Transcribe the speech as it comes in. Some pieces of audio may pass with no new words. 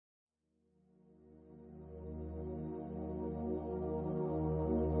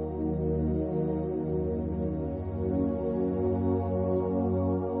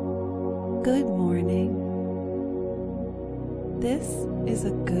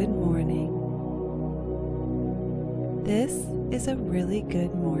good morning. This is a really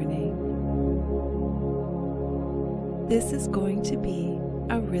good morning. This is going to be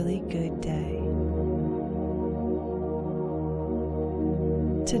a really good day.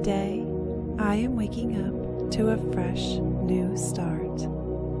 Today, I am waking up to a fresh new start.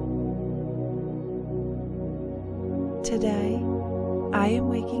 Today, I am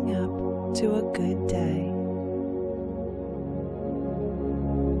waking up to a good day.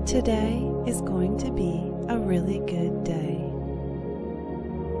 Today is going to be a really good day.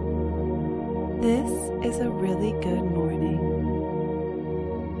 This is a really good morning.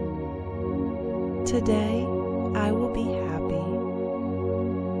 Today, I will be happy.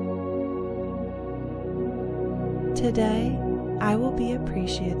 Today, I will be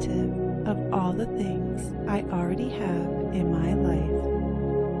appreciative of all the things I already have in my life.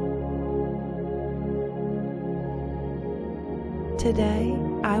 Today,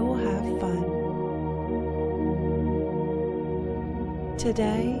 I will have fun.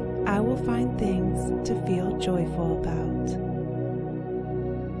 Today, I will find things to feel joyful about.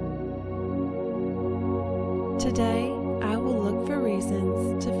 Today, I will look for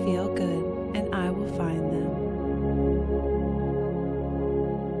reasons to feel good, and I will find them.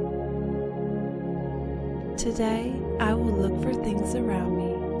 Today, I will look for things around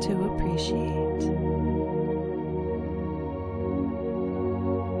me to appreciate.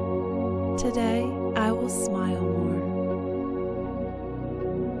 Today, I will smile more.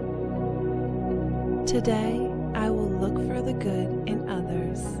 Today, I will look for the good in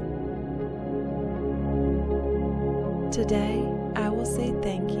others. Today, I will say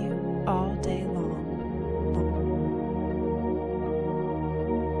thank you all day long.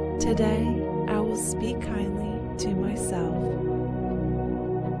 Today, I will speak kindly to myself.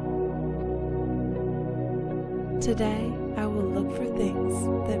 Today, I will look for things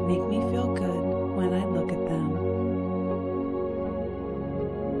that make me feel good when I look at them.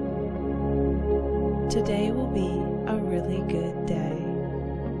 Today will be a really good day.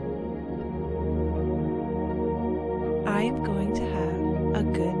 I am going to have a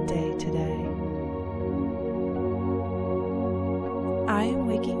good day today. I am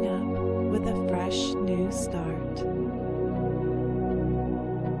waking up with a fresh new start.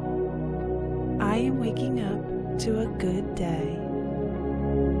 I am waking up to a good day.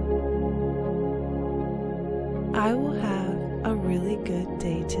 I will have a really good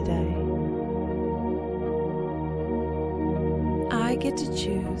day today. I get to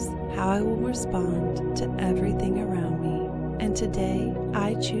choose how I will respond to everything around me, and today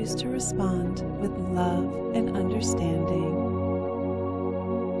I choose to respond with love and understanding.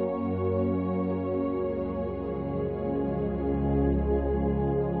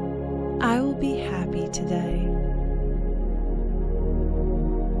 I will be happy today.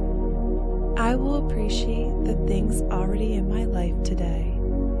 I will appreciate the things already in my life today.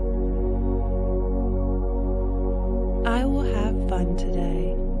 I will have fun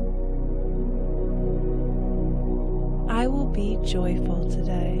today. I will be joyful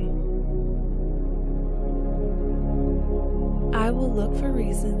today. I will look for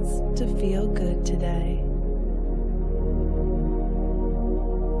reasons to feel good today.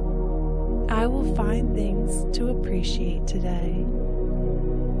 I will find things to appreciate today.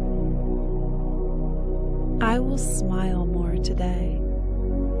 I will smile more today.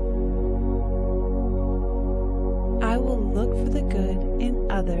 I will look for the good in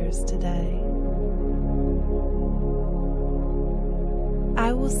others today.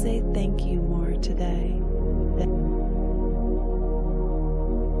 I will say thank you more today.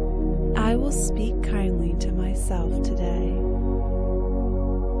 I will speak kindly to myself today.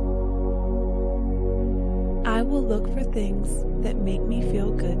 I will look for things that make me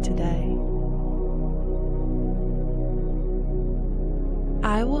feel good today.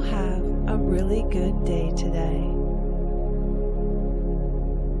 I will have a really good day today.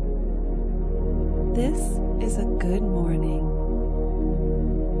 This is a good morning.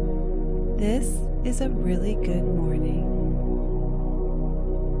 This is a really good morning.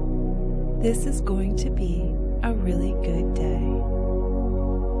 This is going to be a really good day.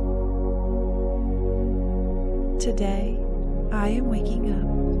 Today, I am waking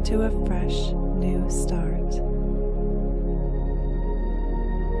up to a fresh new start.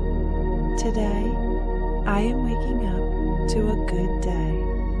 Today, I am waking up to a good day.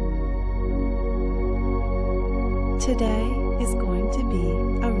 Today is going to be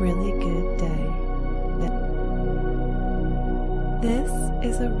a really good day. This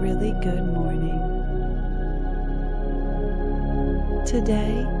is a really good morning.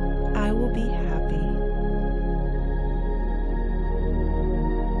 Today, I will be happy.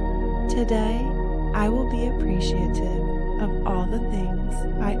 Today, I will be appreciative of all the things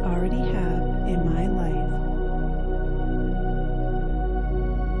I already have in my life.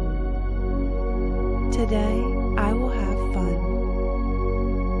 Today, I will have fun.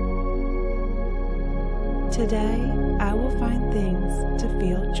 Today, I will find things to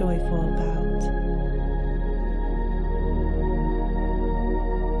feel joyful about.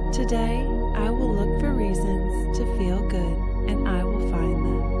 Today, I will look for reasons to feel good, and I will find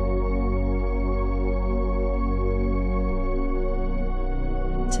them.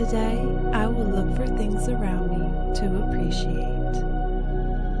 Today, I will look for things around me to appreciate.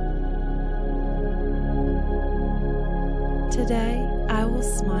 Today, I will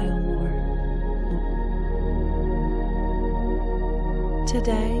smile more.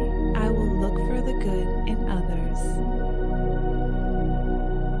 Today, I will look for the good in others.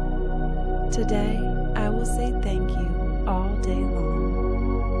 Today, I will say thank you all day long.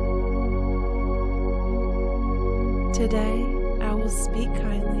 Today, I will speak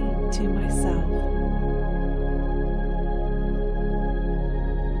kindly to myself.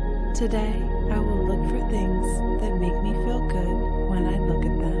 Today, I will look for things that make me feel good when I look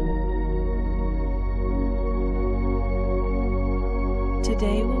at them.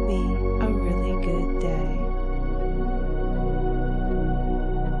 Today will be a really good day.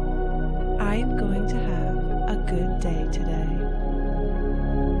 I am going to have a good day today.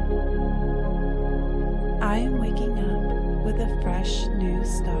 I am waking up with a fresh new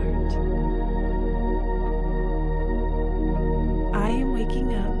start. I am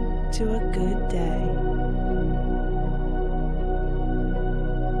waking up to a good day.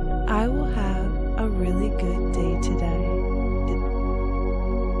 I will have a really good day today.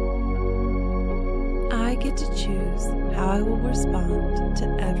 I get to choose how I will respond to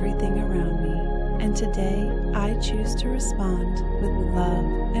everything around me, and today I choose to respond with love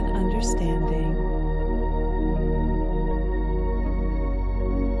and understanding.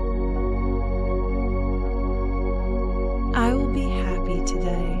 I will be happy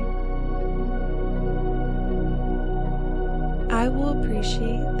today. I will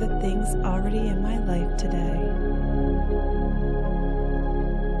appreciate the things already in my life today.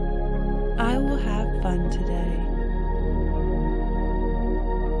 I will have fun today.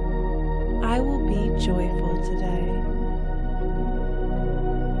 I will be joyful today.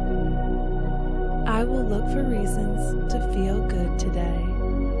 I will look for reasons to feel good today.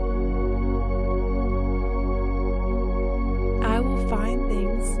 I will find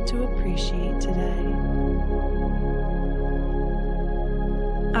things to appreciate today.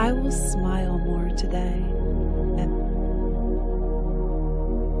 I will smile more today.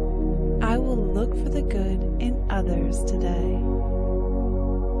 I will look for the good in others today.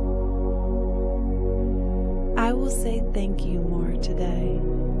 I will say thank you more today.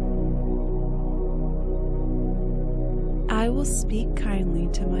 I will speak kindly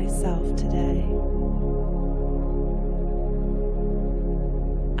to myself today.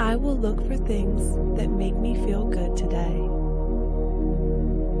 I will look for things that make me feel good today.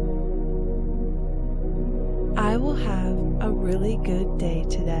 I will have a really good day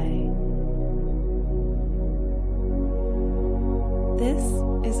today. This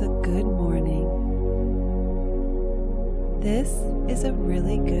is a good morning. This is a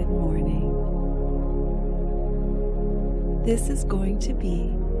really good morning. This is going to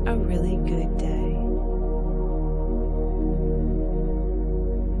be a really good day.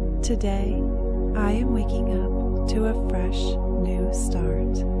 Today, I am waking up to a fresh new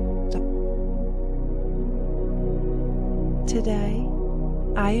start. Today,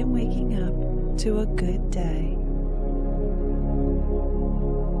 I am waking up to a good day.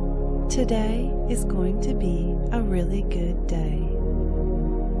 Today is going to be a really good day.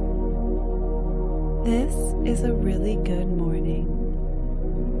 This is a really good morning.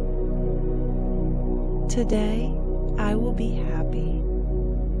 Today, I will be happy.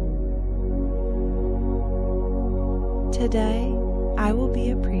 Today, I will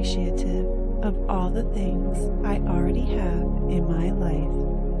be appreciative of all the things I already have in my life.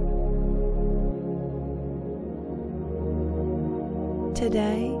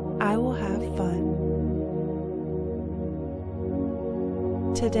 Today, I will have fun.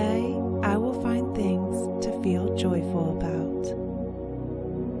 Today, I will find things to feel joyful about.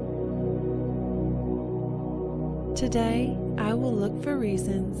 Today, I will look for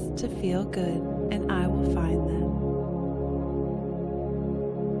reasons to feel good, and I will find them.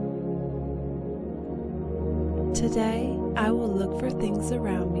 Today, I will look for things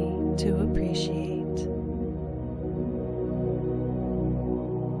around me to appreciate.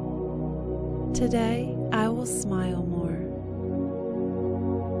 Today, I will smile more.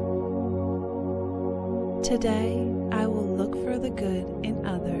 Today, I will look for the good in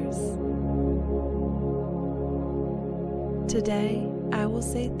others. Today, I will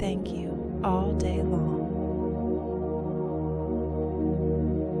say thank you all day long.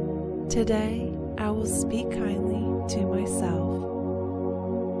 Today, I will speak kindly to myself.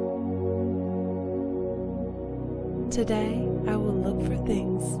 Today, I will look for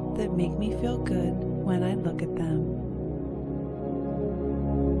things that make me feel good when I look at them.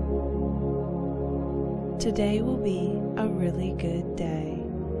 Today will be a really good day.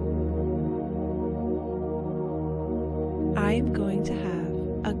 I am going to have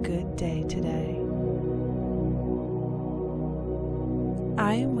a good day today.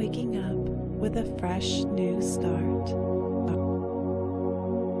 I am waking up with a fresh new start.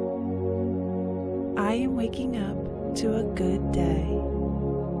 I am waking up to a good day.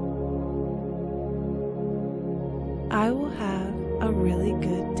 I will have a really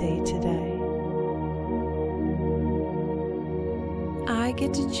good day today. I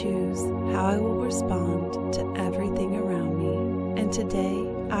get to choose how I will respond to everything around me, and today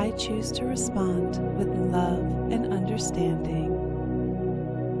I choose to respond with love and understanding.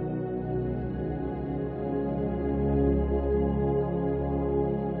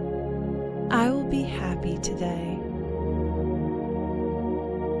 I will be happy today.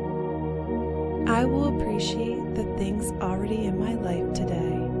 I will appreciate the things already in my life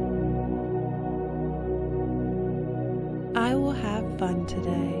today. I will have fun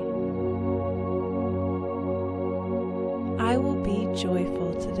today. I will be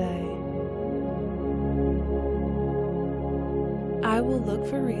joyful today. I will look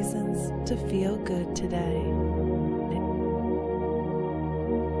for reasons to feel good today.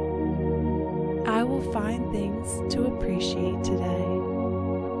 I will find things to appreciate today.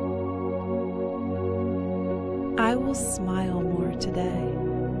 I will smile more today.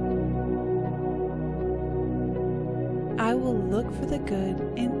 I will look for the good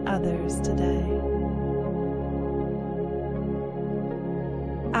in others today.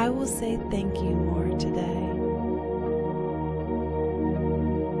 I will say thank you more today.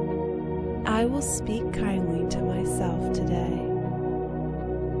 I will speak kindly to myself today.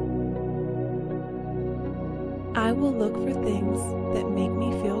 I will look for things that make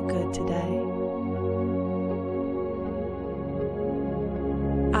me feel good today.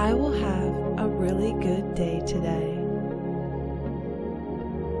 I will have a really good day today.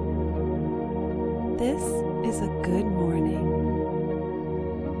 This is a good morning.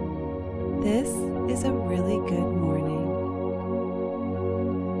 This is a really good morning.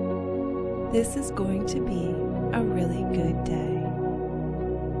 This is going to be a really good day.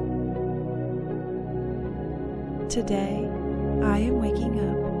 Today, I am waking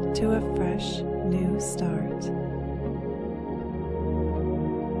up to a fresh new start.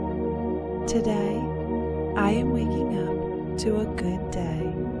 Today, I am waking up to a good day.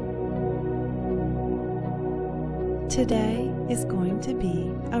 Today is going to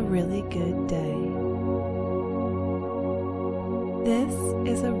be a really good day. This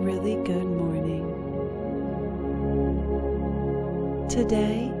is a really good morning.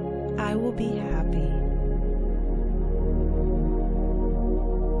 Today, I will be happy.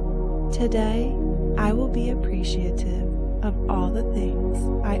 Today, I will be appreciative of all the things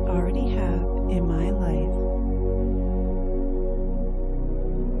I already have in my life.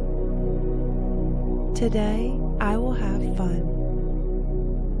 Today, I will have fun.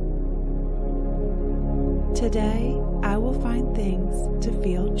 Today, I will find things to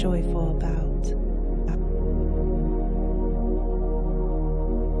feel joyful about.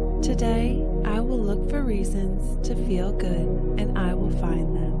 Today, I will look for reasons to feel good, and I will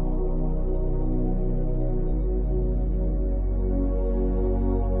find them.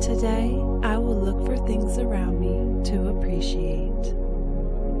 Today, I will look for things around me to appreciate.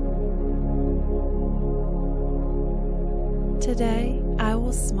 Today, I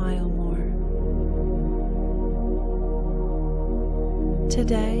will smile more.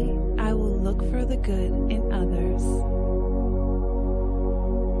 Today, I will look for the good in others.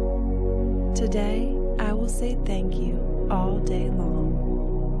 Today, I will say thank you all day long.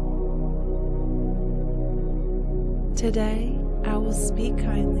 Today, I will speak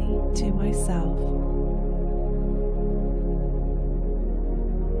kindly to myself.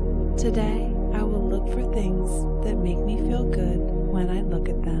 Today, I will look for things that make me feel good when I look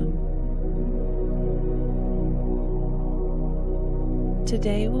at them.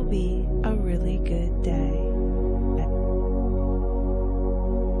 Today will be a really good day.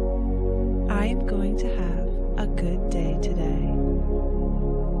 I am going to have a good day today.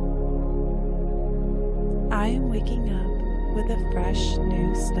 I am waking up with a fresh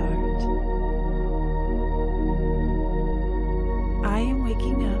new start. I am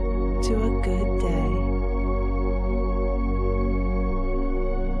waking up to a good day.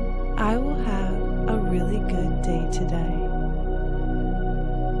 I will have a really good day today.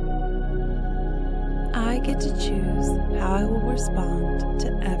 I get to choose how I will respond to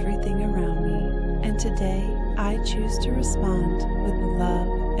everything around me, and today I choose to respond with love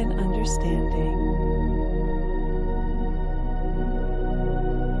and understanding.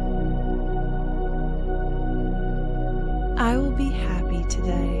 I will be happy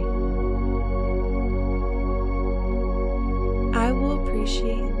today. I will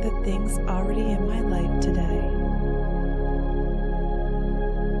appreciate the things already in my life today.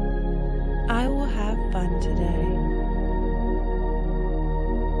 I will have fun today.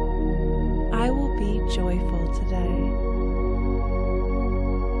 I will be joyful today.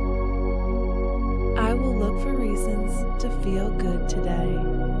 I will look for reasons to feel good today.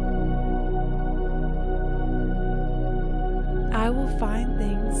 I will find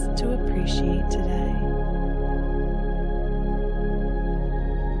things to appreciate today.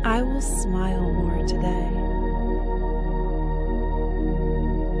 I will smile more today.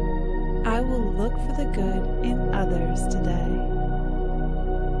 I will look for the good in others today.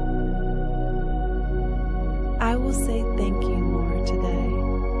 I will say thank you more today.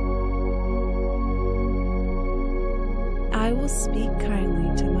 I will speak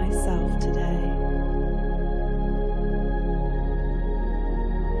kindly to myself today.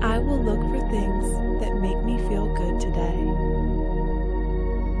 I will look for things that make me feel good today.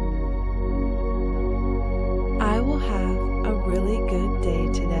 I will have a really good day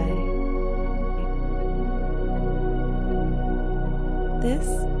today. This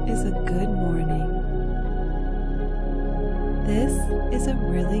is a good morning. This is a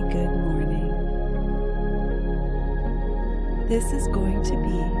really good morning. This is going to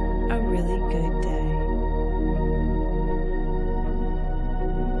be a really good day.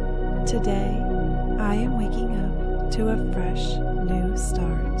 Today, I am waking up to a fresh new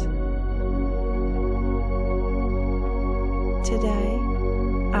start. Today,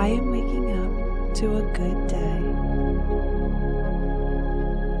 I am waking up to a good day.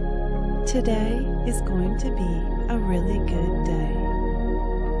 Today is going to be a really good day.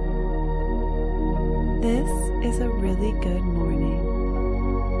 This is a really good morning.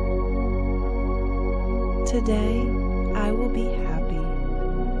 Today, I will be happy.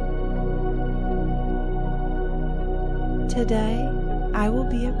 Today, I will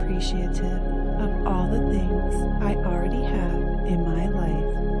be appreciative of all the things I already have in my life.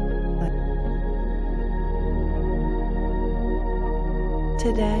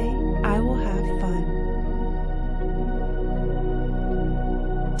 Today, I will have fun.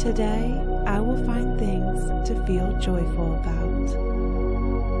 Today, I will find things to feel joyful about.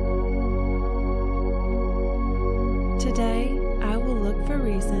 Today, I will look for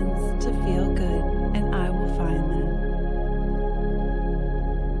reasons to feel good, and I will find them.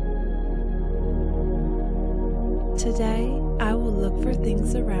 Today, I will look for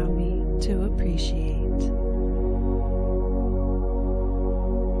things around me to appreciate.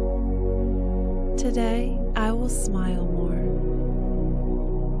 Today, I will smile more.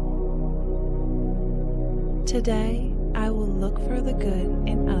 Today, I will look for the good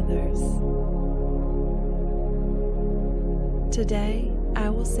in others. Today, I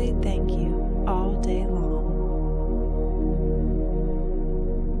will say thank you all day long.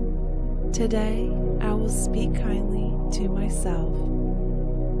 Today, I will speak kindly to myself.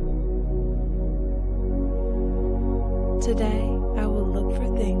 Today, I will look for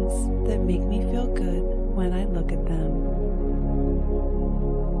things that make me feel good when I look at them.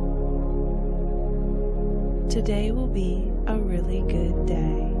 Today will be a really good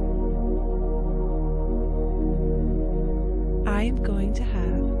day. I am going to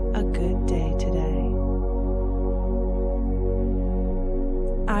have a good day today.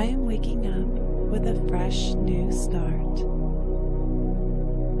 I am waking up with a fresh new start.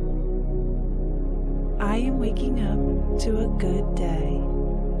 I am waking up to a good day.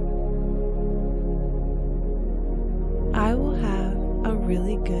 I will have a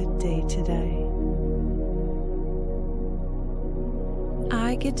really good day today.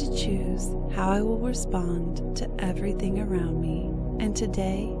 I get to choose how I will respond to everything around me, and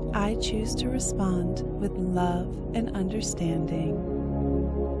today I choose to respond with love and understanding.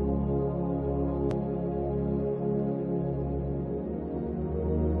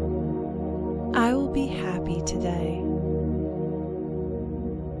 I will be happy today.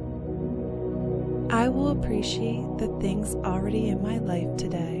 I will appreciate the things already in my life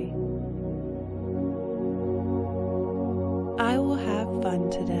today. I will have fun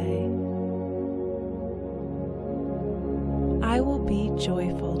today. I will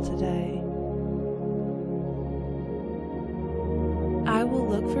joyful today. I will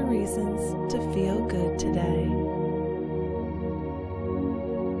look for reasons to feel good today.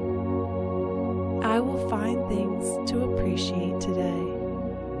 I will find things to appreciate today.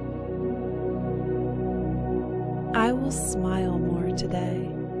 I will smile more today.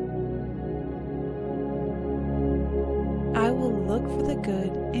 I will look for the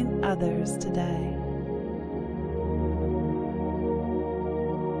good in others today.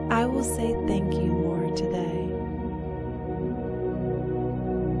 I will say thank you more today.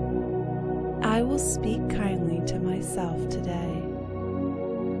 I will speak kindly to myself today.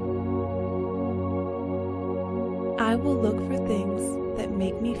 I will look for things that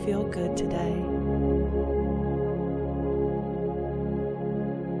make me feel good today.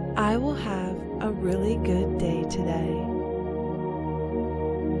 I will have a really good day today.